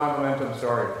Momentum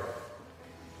story.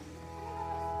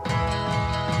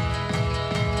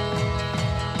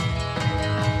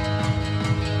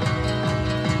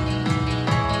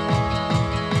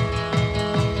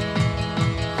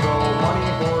 Money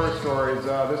horror stories.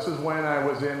 This is when I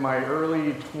was in my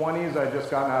early 20s. I just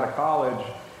gotten out of college,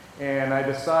 and I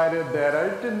decided that I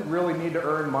didn't really need to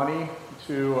earn money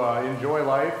to enjoy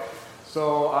life.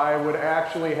 So I would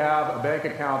actually have a bank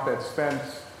account that spent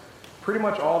pretty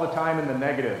much all the time in the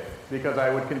negative because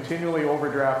I would continually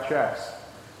overdraft checks.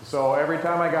 So every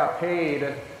time I got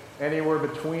paid, anywhere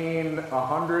between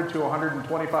 $100 to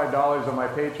 $125 of my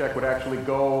paycheck would actually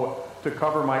go to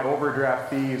cover my overdraft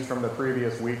fees from the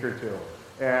previous week or two.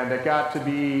 And it got to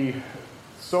be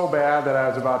so bad that I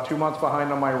was about 2 months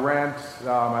behind on my rent.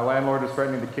 My landlord was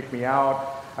threatening to kick me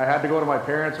out. I had to go to my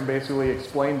parents and basically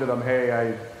explain to them,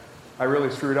 hey, I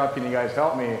really screwed up, can you guys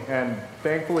help me? And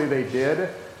thankfully they did.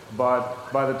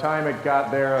 But by the time it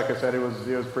got there, like I said, it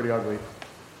was pretty ugly.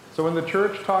 So when the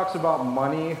church talks about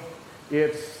money,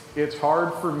 it's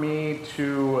hard for me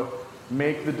to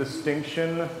make the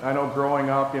distinction. I know growing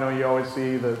up, you always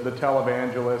see the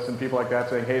televangelists and people like that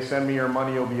saying, hey, send me your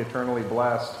money, you'll be eternally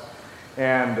blessed.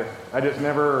 And I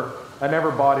never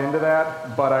bought into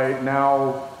that, but I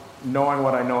now, knowing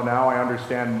what I know now, I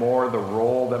understand more the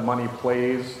role that money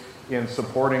plays in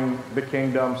supporting the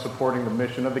kingdom, supporting the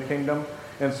mission of the kingdom.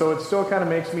 And so it still kind of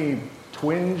makes me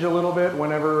twinge a little bit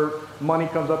whenever money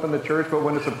comes up in the church, but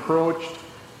when it's approached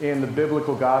in the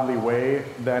biblical, godly way,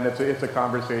 then it's a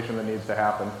conversation that needs to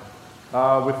happen.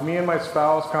 With me and my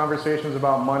spouse, conversations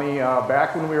about money,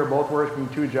 back when we were both working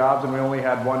 2 jobs and we only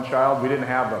had 1 child, we didn't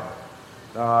have them.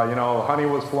 Honey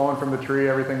was flowing from the tree,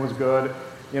 everything was good.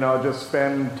 Just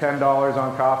spend $10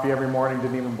 on coffee every morning,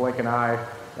 didn't even blink an eye.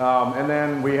 And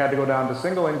then we had to go down to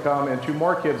single income, and 2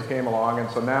 more kids came along, and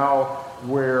so now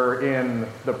we're in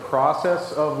the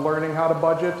process of learning how to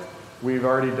budget. We've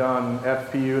already done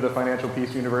FPU, the Financial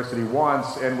Peace University,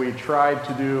 once, and we tried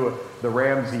to do the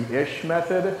Ramsey-ish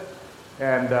method,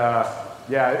 and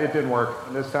it didn't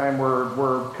work. This time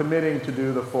we're committing to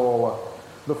do the full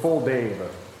Dave,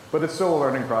 but it's still a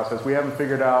learning process. We haven't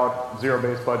figured out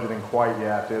zero-based budgeting quite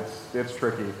yet. It's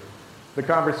tricky. The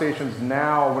conversations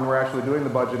now, when we're actually doing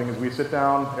the budgeting, is we sit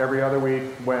down every other week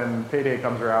when payday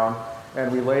comes around, and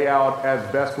we lay out as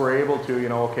best we're able to,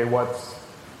 okay, what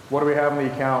do we have in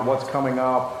the account? What's coming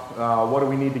up? What do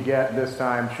we need to get this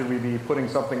time? Should we be putting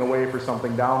something away for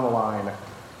something down the line?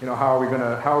 How are we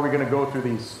gonna go through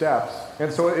these steps?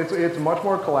 And so it's much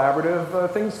more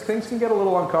collaborative. Things can get a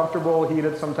little uncomfortable,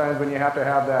 heated sometimes when you have to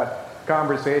have that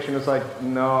conversation. It's like,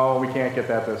 no, we can't get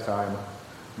that this time.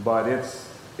 But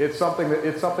it's something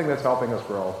that's helping us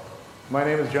grow. My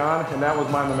name is John, and that was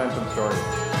my Momentum story.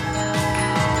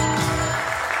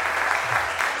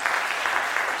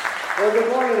 Well, good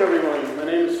morning, everyone. My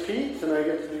name is Pete, and I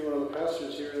get to be one of the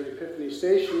pastors here at Epiphany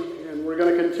Station, and we're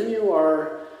going to continue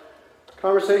our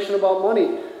conversation about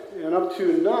money. And up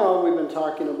to now, we've been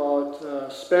talking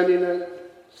about spending it,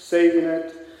 saving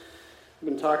it.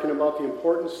 We've been talking about the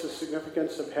importance, the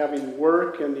significance of having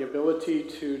work and the ability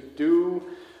to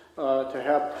to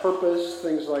have purpose,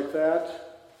 things like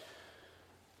that.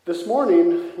 This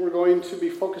morning, we're going to be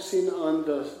focusing on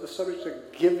the subject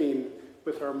of giving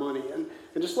with our money.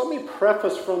 And just let me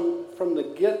preface from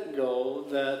the get-go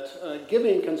that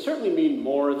giving can certainly mean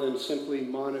more than simply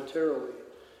monetarily.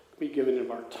 It can be giving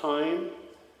of our time,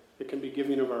 it can be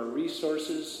giving of our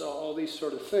resources, all these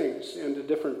sort of things, into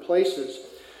different places.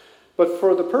 But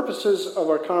for the purposes of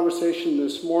our conversation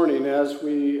this morning, as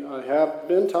we have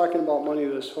been talking about money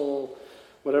this whole,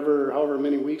 however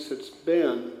many weeks it's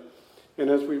been, and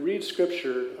as we read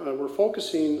Scripture, we're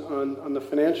focusing on the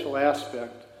financial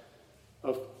aspect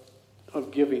of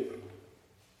giving.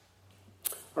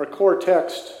 Our core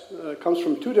text comes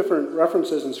from 2 different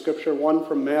references in Scripture, one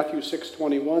from Matthew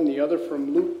 6:21, the other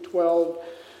from Luke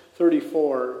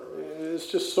 12:34. It's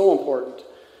just so important.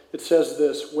 It says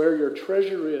this, where your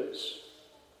treasure is,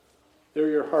 there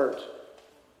your heart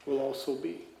will also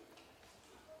be.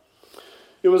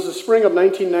 It was the spring of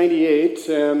 1998,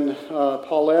 and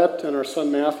Paulette and our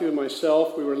son Matthew and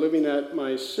myself, we were living at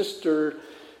my sister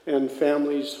and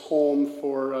family's home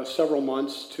for several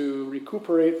months to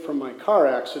recuperate from my car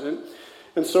accident.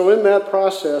 And so in that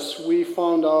process, we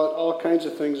found out all kinds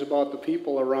of things about the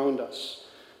people around us.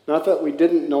 Not that we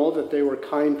didn't know that they were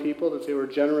kind people, that they were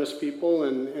generous people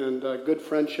and good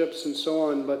friendships and so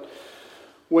on, but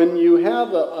when you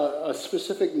have a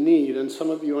specific need, and some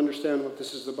of you understand what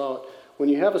this is about, when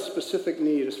you have a specific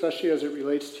need, especially as it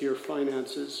relates to your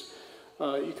finances,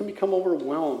 you can become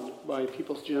overwhelmed by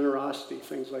people's generosity,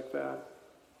 things like that.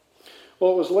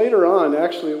 Well, it was later on,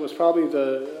 actually, it was probably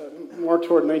more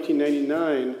toward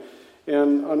 1999,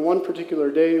 and on one particular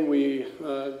day,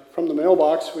 from the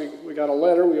mailbox, we got a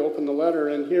letter. We opened the letter,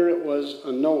 and here it was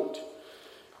a note.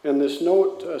 And this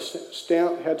note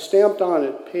had stamped on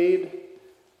it, paid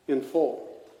in full.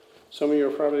 Some of you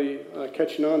are probably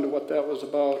catching on to what that was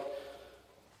about.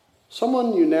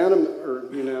 Someone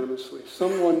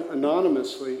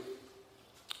anonymously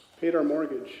paid our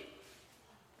mortgage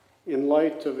in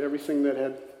light of everything that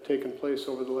had taken place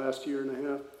over the last year and a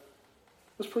half.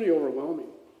 It was pretty overwhelming.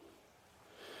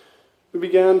 We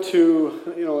began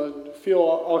to, feel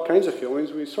all kinds of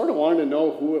feelings. We sort of wanted to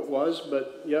know who it was,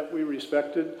 but yet we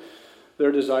respected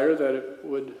their desire that it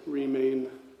would remain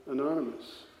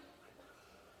anonymous.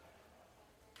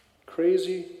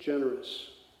 Crazy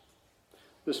generous.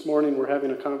 This morning we're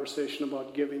having a conversation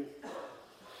about giving.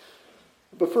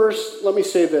 But first, let me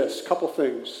say this, a couple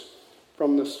things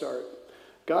from the start.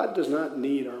 God does not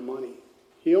need our money.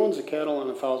 He owns the cattle on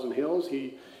 1,000 hills.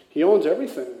 He owns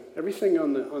everything. Everything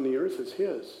on the earth is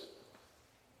his.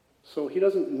 So he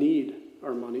doesn't need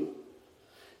our money.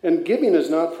 And giving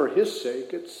is not for his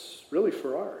sake, it's really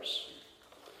for ours.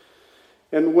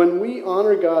 And when we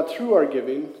honor God through our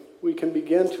giving, we can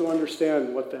begin to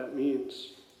understand what that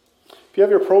means. If you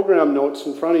have your program notes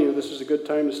in front of you, this is a good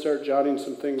time to start jotting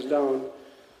some things down.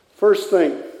 First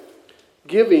thing,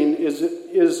 giving is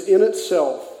in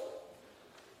itself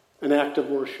an act of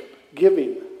worship.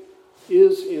 Giving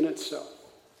is in itself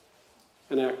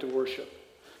an act of worship.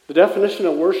 The definition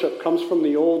of worship comes from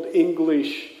the Old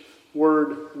English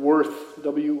word worth,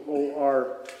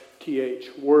 W-O-R-T-H,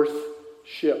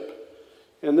 worth-ship.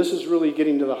 And this is really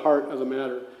getting to the heart of the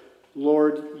matter.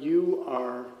 Lord, you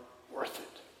are worth it.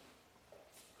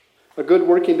 A good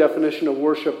working definition of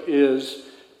worship is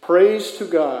praise to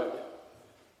God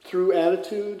through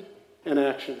attitude and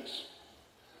actions.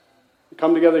 We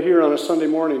come together here on a Sunday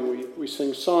morning. We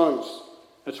sing songs.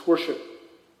 That's worship.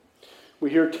 We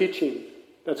hear teaching.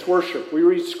 That's worship. We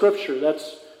read scripture.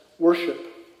 That's worship.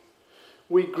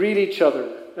 We greet each other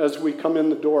as we come in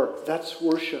the door. That's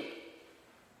worship.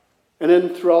 And then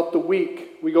throughout the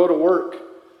week, we go to work.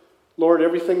 Lord,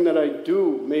 everything that I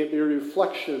do may be a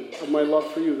reflection of my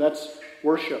love for you. That's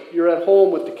worship. You're at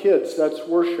home with the kids. That's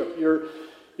worship.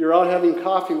 You're out having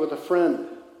coffee with a friend.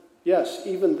 Yes,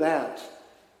 even that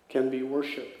can be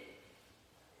worship.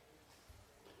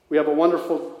 We have a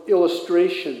wonderful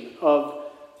illustration of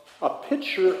a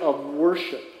picture of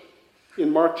worship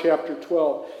in Mark chapter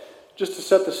 12. Just to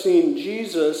set the scene,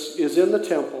 Jesus is in the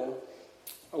temple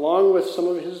along with some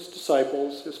of his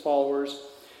disciples, his followers,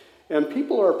 and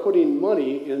people are putting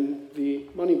money in the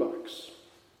money box.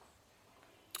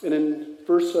 And in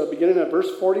beginning at verse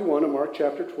 41 of Mark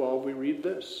chapter 12, we read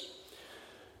this.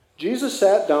 Jesus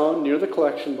sat down near the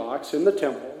collection box in the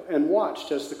temple and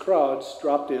watched as the crowds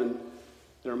dropped in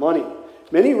their money.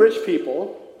 Many rich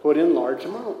people put in large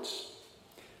amounts.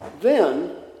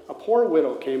 Then a poor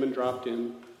widow came and dropped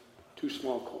in 2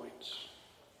 small coins.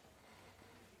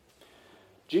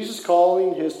 Jesus,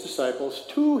 calling his disciples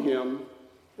to him,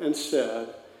 and said,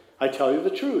 I tell you the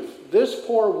truth, this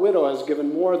poor widow has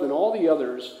given more than all the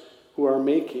others who are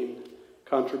making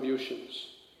contributions.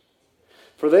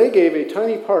 For they gave a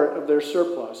tiny part of their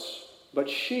surplus, but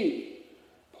she,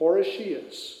 poor as she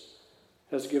is,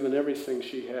 has given everything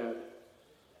she had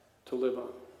to live on.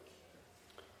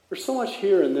 There's so much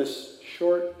here in this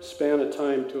short span of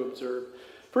time to observe.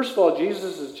 First of all,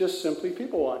 Jesus is just simply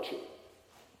people watching.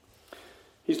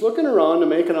 He's looking around to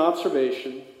make an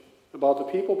observation about the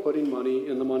people putting money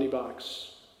in the money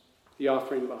box, the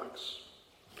offering box.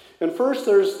 And first,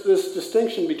 there's this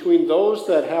distinction between those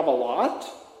that have a lot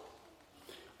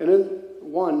and then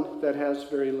one that has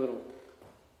very little.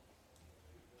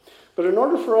 But in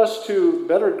order for us to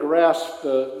better grasp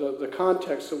the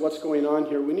context of what's going on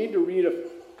here, we need to read a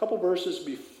couple verses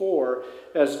before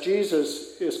as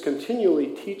Jesus is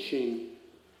continually teaching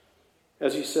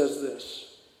as he says this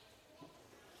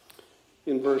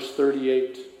in verse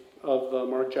 38 of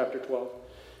Mark chapter 12.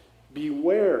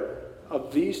 Beware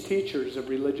of these teachers of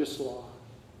religious law,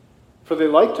 for they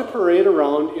like to parade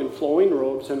around in flowing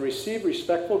robes and receive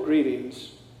respectful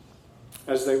greetings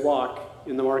as they walk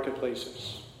in the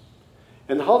marketplaces.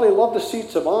 And how they love the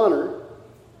seats of honor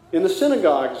in the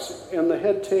synagogues and the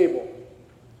head table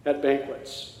at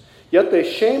banquets. Yet they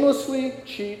shamelessly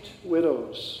cheat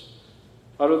widows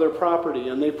out of their property,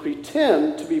 and they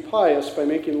pretend to be pious by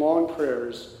making long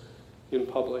prayers in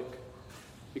public.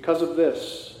 Because of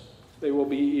this, they will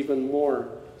be even more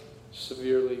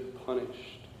severely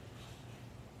punished.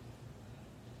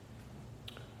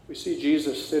 We see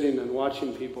Jesus sitting and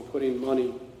watching people putting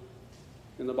money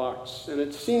in the box. And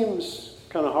it seems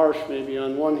kind of harsh maybe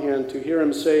on one hand to hear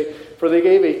him say, for they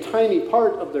gave a tiny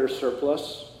part of their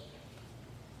surplus.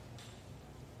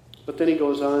 But then he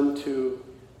goes on to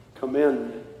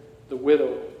commend the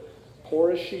widow,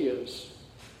 poor as she is.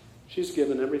 She's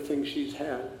given everything she's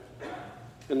had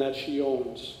and that she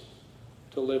owns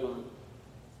to live on.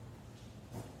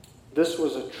 This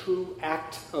was a true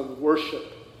act of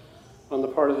worship on the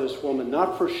part of this woman,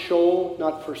 not for show,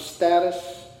 not for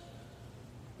status,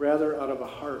 rather out of a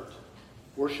heart,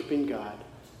 worshiping God,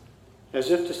 as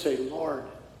if to say, Lord,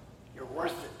 you're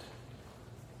worth it.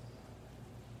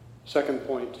 Second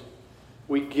point,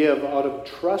 we give out of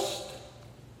trust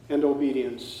and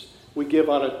obedience. We give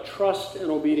out of trust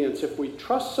and obedience. If we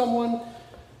trust someone,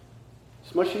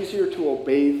 it's much easier to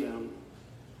obey them.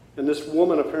 And this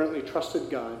woman apparently trusted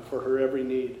God for her every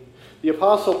need. The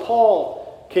Apostle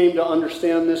Paul came to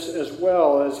understand this as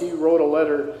well as he wrote a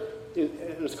letter, and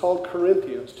it's called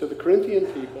Corinthians, to the Corinthian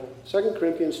people, 2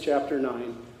 Corinthians chapter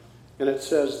 9. And it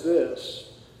says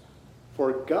this,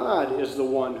 for God is the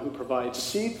one who provides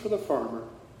seed for the farmer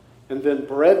and then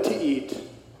bread to eat.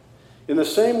 In the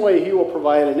same way, he will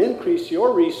provide and increase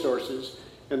your resources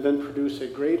and then produce a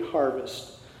great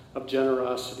harvest of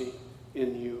generosity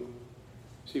in you.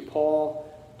 See,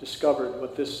 Paul discovered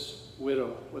what this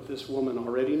widow, what this woman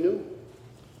already knew.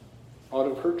 Out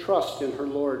of her trust in her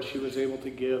Lord, she was able to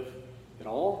give it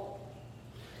all.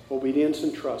 Obedience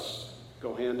and trust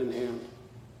go hand in hand.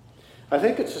 I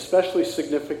think it's especially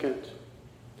significant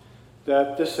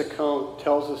that this account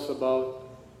tells us about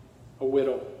a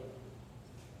widow.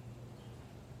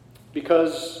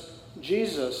 Because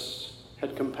Jesus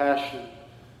had compassion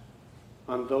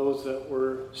on those that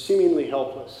were seemingly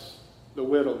helpless, the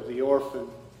widow, the orphan,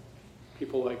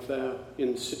 people like that,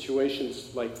 in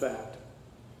situations like that.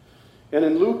 And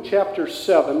in Luke chapter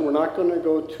 7, we're not going to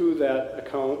go to that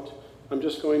account. I'm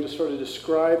just going to sort of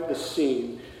describe the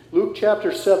scene. Luke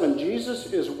chapter 7,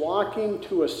 Jesus is walking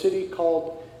to a city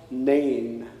called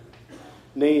Nain.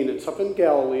 Nain, it's up in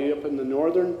Galilee, up in the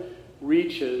northern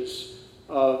reaches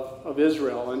of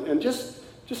Israel. And just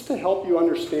to help you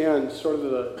understand sort of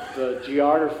the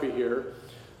geography here,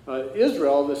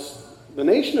 Israel, the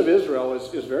nation of Israel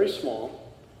is very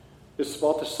small. It's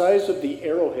about the size of the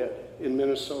Arrowhead in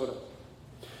Minnesota.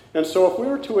 And so if we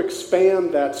were to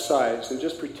expand that size and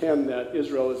just pretend that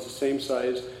Israel is the same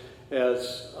size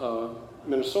as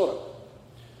Minnesota,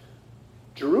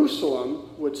 Jerusalem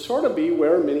would sort of be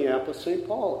where Minneapolis, St.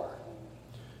 Paul are.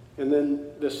 And then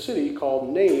the city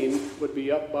called Nain would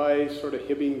be up by sort of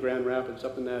Hibbing, Grand Rapids,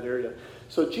 up in that area.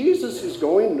 So Jesus is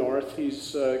going north.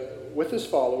 He's with his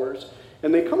followers,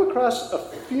 and they come across a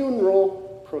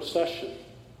funeral procession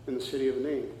in the city of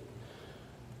Nain.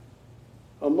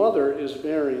 A mother is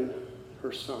burying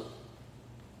her son.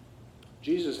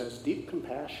 Jesus has deep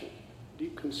compassion,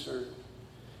 deep concern.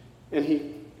 And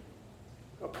he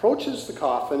approaches the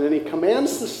coffin and he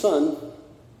commands the son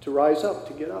to rise up,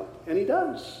 to get up. And he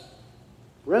does.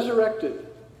 Resurrected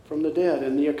from the dead.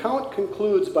 And the account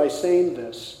concludes by saying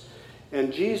this,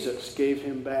 and Jesus gave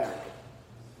him back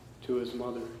to his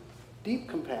mother. Deep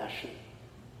compassion.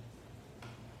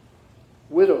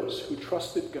 Widows who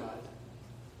trusted God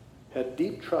had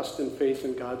deep trust and faith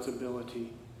in God's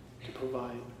ability to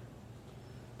provide.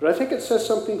 But I think it says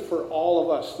something for all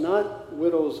of us, not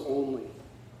widows only.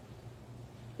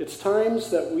 It's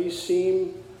times that we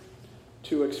seem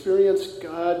to experience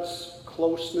God's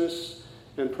closeness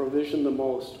and provision the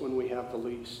most when we have the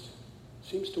least. It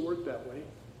seems to work that way.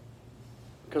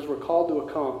 Because we're called to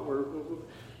account. We're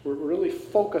really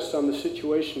focused on the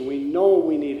situation. We know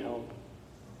we need help.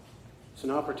 It's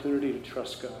an opportunity to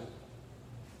trust God.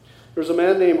 There's a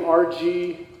man named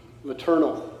R.G.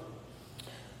 Letourneau.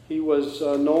 He was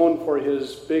known for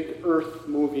his big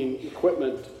earth-moving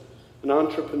equipment, an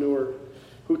entrepreneur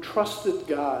who trusted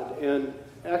God and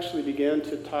actually began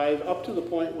to tithe up to the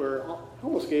point where he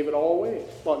almost gave it all away.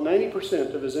 About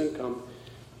 90% of his income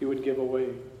he would give away.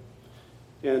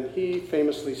 And he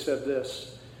famously said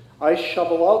this, I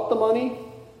shovel out the money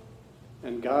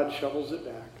and God shovels it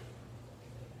back.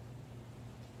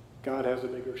 God has a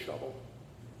bigger shovel.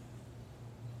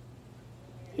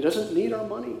 He doesn't need our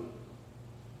money.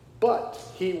 But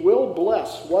he will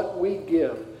bless what we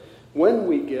give when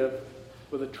we give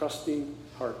with a trusting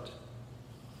heart.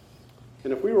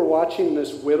 And if we were watching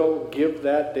this widow give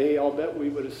that day, I'll bet we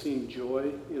would have seen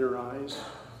joy in her eyes.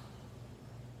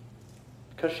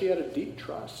 Because she had a deep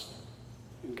trust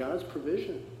in God's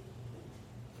provision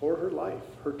for her life.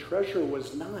 Her treasure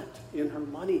was not in her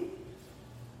money.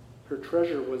 Her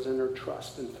treasure was in her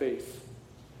trust and faith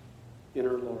in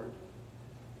her Lord.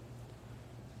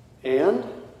 And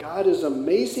God is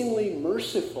amazingly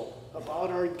merciful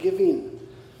about our giving.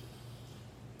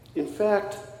 In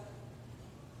fact,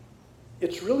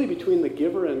 it's really between the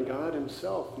giver and God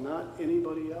himself, not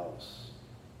anybody else.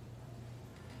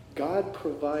 God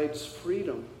provides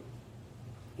freedom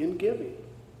in giving.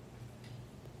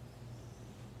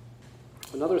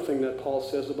 Another thing that Paul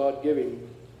says about giving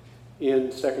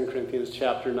in 2 Corinthians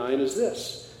chapter 9 is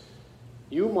this: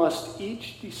 you must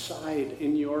each decide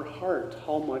in your heart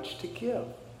how much to give.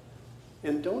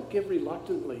 And don't give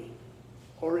reluctantly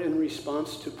or in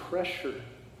response to pressure.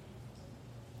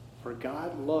 For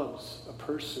God loves a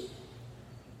person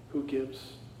who gives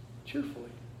cheerfully.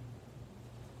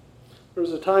 There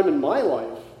was a time in my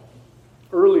life,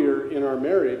 earlier in our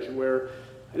marriage, where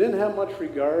I didn't have much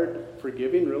regard for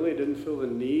giving, really. I didn't feel the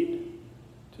need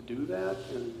to do that.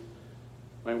 And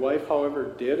my wife,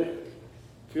 however, did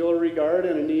feel a regard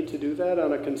and a need to do that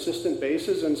on a consistent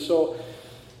basis. And so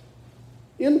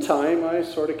in time, I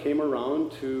sort of came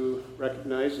around to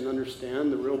recognize and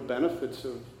understand the real benefits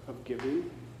of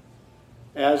giving.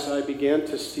 As I began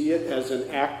to see it as an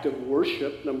act of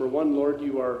worship, number one, Lord,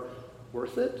 you are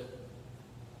worth it.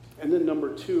 And then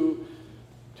number two,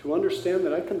 to understand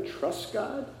that I can trust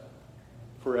God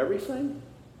for everything.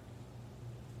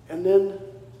 And then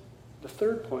the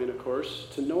third point, of course,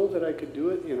 to know that I could do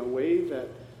it in a way that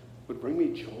would bring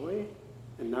me joy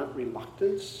and not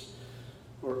reluctance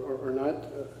or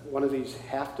not one of these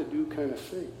have-to-do kind of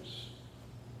things.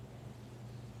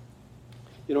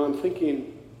 You know, I'm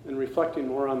thinking and reflecting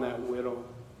more on that widow.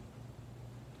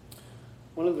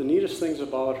 One of the neatest things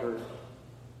about her,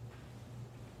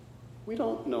 we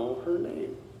don't know her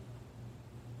name.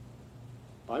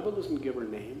 The Bible doesn't give her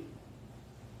name.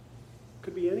 It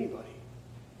could be anybody.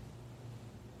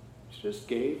 She just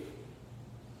gave.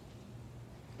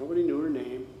 Nobody knew her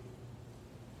name.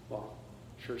 Well,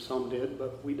 sure some did,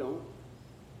 but we don't.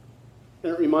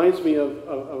 And it reminds me of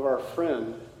our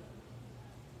friend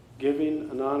giving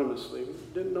anonymously. We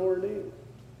didn't know her name.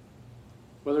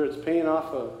 Whether it's paying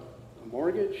off a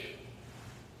mortgage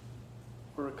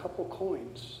or a couple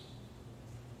coins,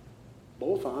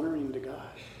 both honoring to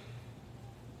God.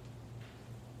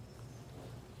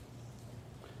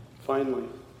 Finally,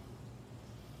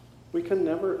 we can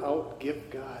never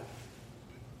outgive God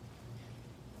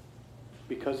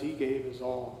because he gave his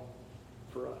all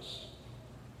for us.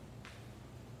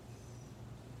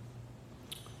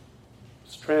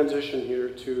 Let's transition here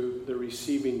to the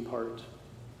receiving part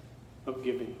of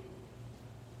giving,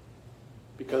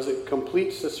 because it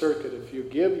completes the circuit. If you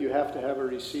give, you have to have a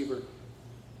receiver.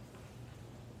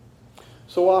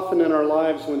 So often in our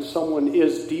lives, when someone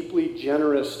is deeply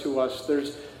generous to us,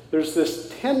 there's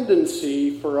this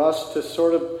tendency for us to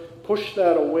sort of push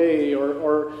that away,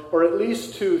 or at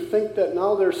least to think that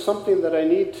now there's something that I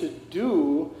need to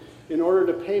do in order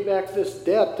to pay back this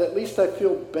debt. At least I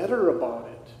feel better about it.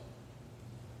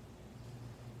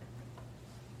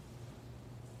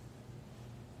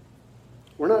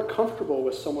 We're not comfortable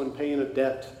with someone paying a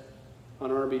debt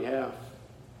on our behalf.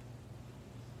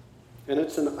 And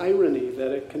it's an irony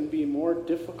that it can be more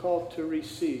difficult to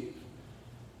receive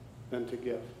than to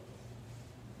give.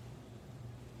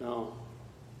 Now,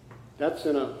 that's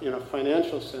in a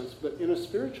financial sense, but in a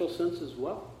spiritual sense as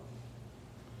well.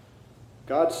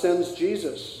 God sends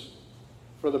Jesus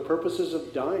for the purposes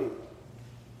of dying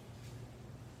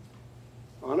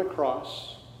on a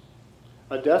cross,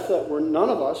 a death that none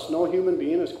of us, no human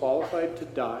being is qualified to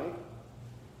die,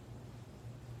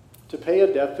 to pay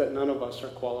a debt that none of us are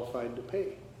qualified to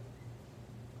pay.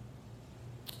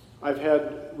 I've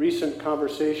had recent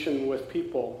conversation with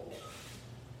people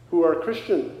who are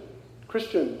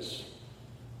Christians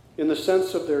in the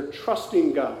sense of their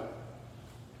trusting God.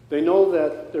 They know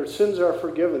that their sins are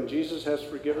forgiven. Jesus has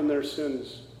forgiven their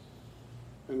sins.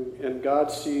 And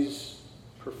God sees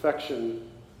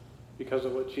perfection because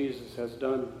of what Jesus has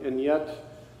done. And yet,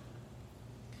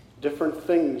 different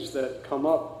things that come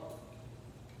up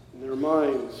in their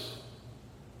minds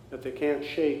that they can't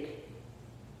shake,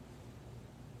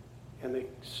 and they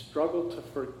struggle to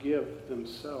forgive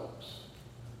themselves.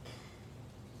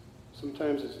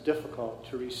 Sometimes it's difficult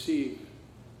to receive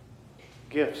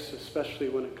gifts, especially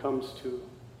when it comes to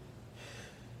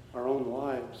our own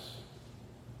lives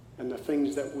and the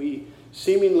things that we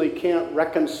seemingly can't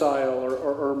reconcile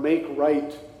or make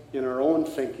right in our own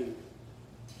thinking.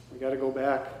 We got to go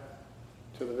back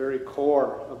to the very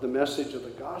core of the message of the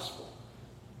gospel.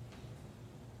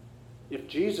 If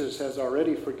Jesus has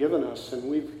already forgiven us and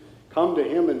we've come to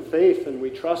him in faith and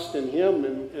we trust in him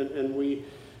and we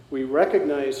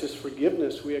recognize his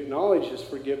forgiveness, we acknowledge his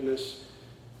forgiveness,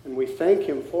 and we thank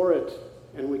him for it,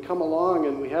 and we come along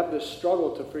and we have this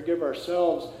struggle to forgive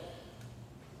ourselves,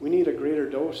 we need a greater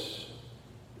dose,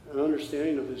 an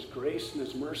understanding of His grace and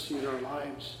His mercy in our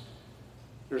lives.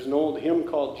 There's an old hymn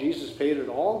called Jesus Paid It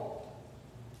All.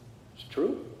 It's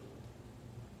true.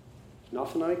 There's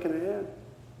nothing I can add.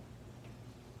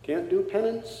 Can't do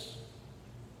penance.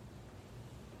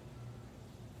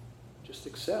 Just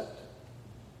accept.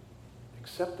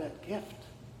 Accept that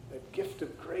gift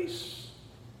of grace,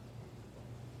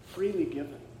 freely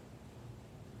given.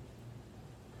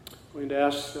 I'm going to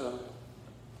ask the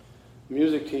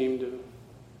music team to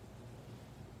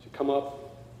come up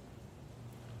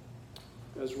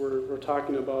as we're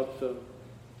talking about the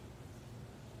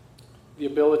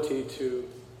ability to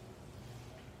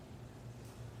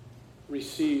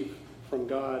receive from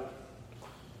God,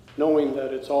 knowing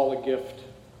that it's all a gift.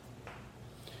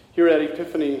 Here at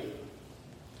Epiphany,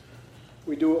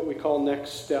 we do what we call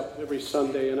Next Step every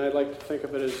Sunday, and I like to think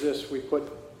of it as this. We put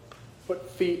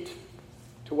feet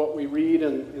to what we read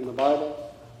in the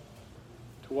Bible,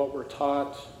 to what we're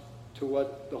taught, to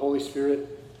what the Holy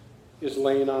Spirit is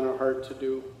laying on our heart to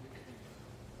do.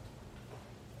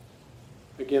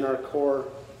 Again, our core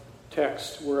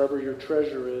text, wherever your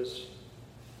treasure is,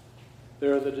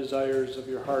 there the desires of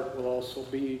your heart will also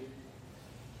be.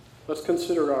 Let's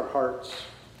consider our hearts.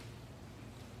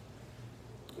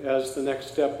 As the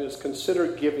next step is, consider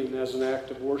giving as an act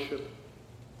of worship.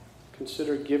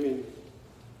 Consider giving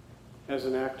as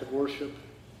an act of worship.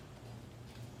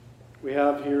 We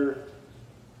have here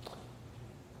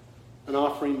an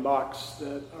offering box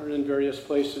that are in various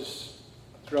places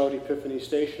throughout Epiphany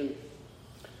Station.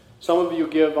 Some of you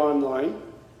give online,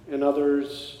 and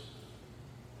others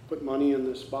put money in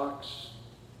this box.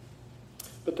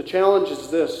 But the challenge is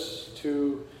this,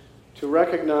 to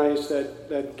recognize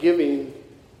that giving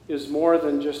is more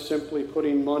than just simply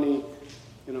putting money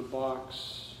in a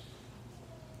box,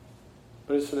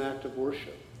 but it's an act of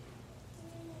worship.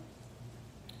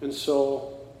 And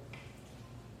so,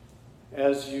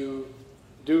 as you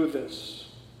do this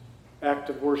act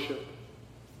of worship,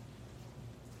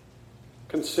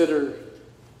 consider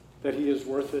that He is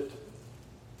worth it.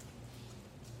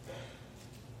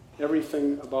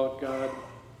 Everything about God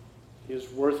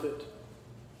is worth it.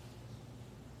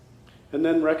 And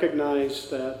then recognize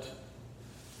that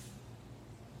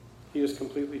He is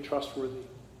completely trustworthy.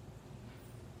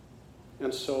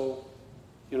 And so,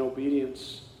 in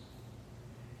obedience,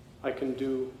 I can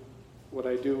do what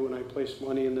I do when I place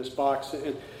money in this box.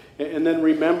 And then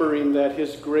remembering that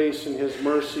His grace and His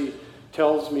mercy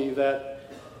tells me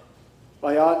that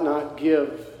I ought not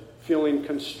give feeling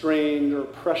constrained or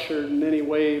pressured in any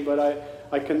way, but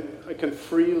I can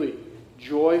freely,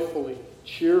 joyfully,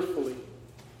 cheerfully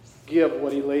give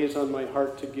what He lays on my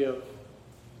heart to give.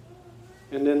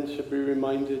 And then to be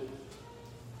reminded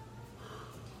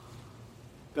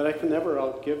that I can never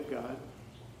outgive God.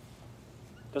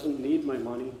 Doesn't need my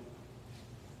money.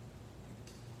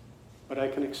 But I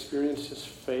can experience His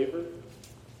favor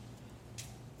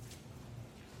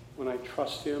when I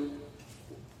trust Him,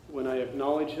 when I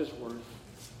acknowledge His worth,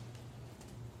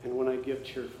 and when I give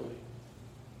cheerfully.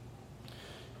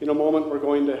 In a moment, we're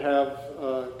going to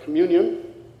have communion.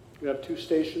 We have 2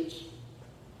 stations.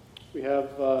 We have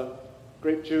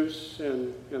grape juice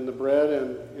and the bread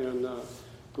and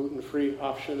gluten-free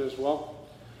option as well.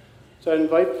 So I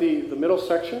invite the middle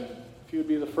section, if you would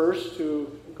be the first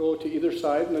to go to either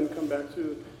side and then come back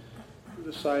to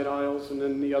the side aisles, and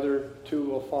then the other 2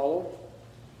 will follow.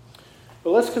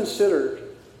 But let's consider,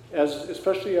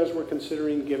 especially as we're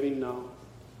considering giving now,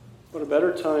 what a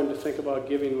better time to think about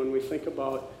giving when we think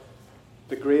about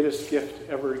the greatest gift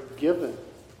ever given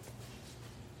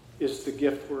is the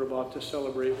gift we're about to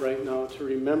celebrate right now, to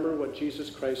remember what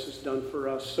Jesus Christ has done for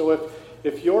us. So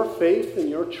if your faith and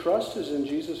your trust is in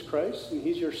Jesus Christ, and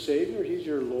He's your Savior, He's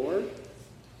your Lord,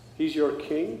 He's your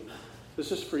King,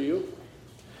 this is for you.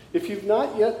 If you've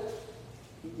not yet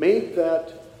made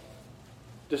that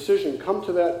decision, come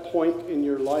to that point in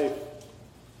your life,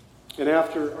 and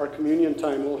after our communion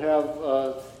time, we'll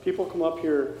have people come up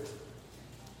here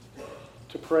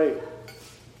to pray.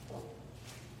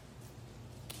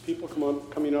 People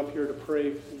coming up here to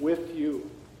pray with you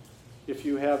if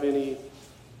you have any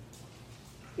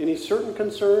certain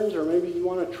concerns, or maybe you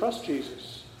want to trust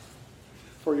Jesus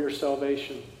for your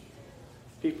salvation.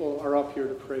 People are up here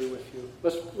to pray with you.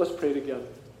 Let's pray together.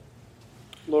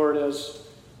 Lord, as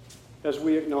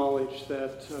we acknowledge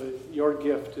that your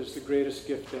gift is the greatest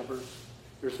gift ever,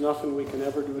 there's nothing we can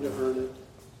ever do to earn it.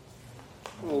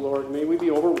 Oh Lord, may we be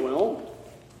overwhelmed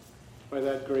by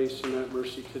that grace and that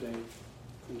mercy today.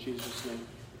 In Jesus' name,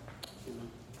 amen.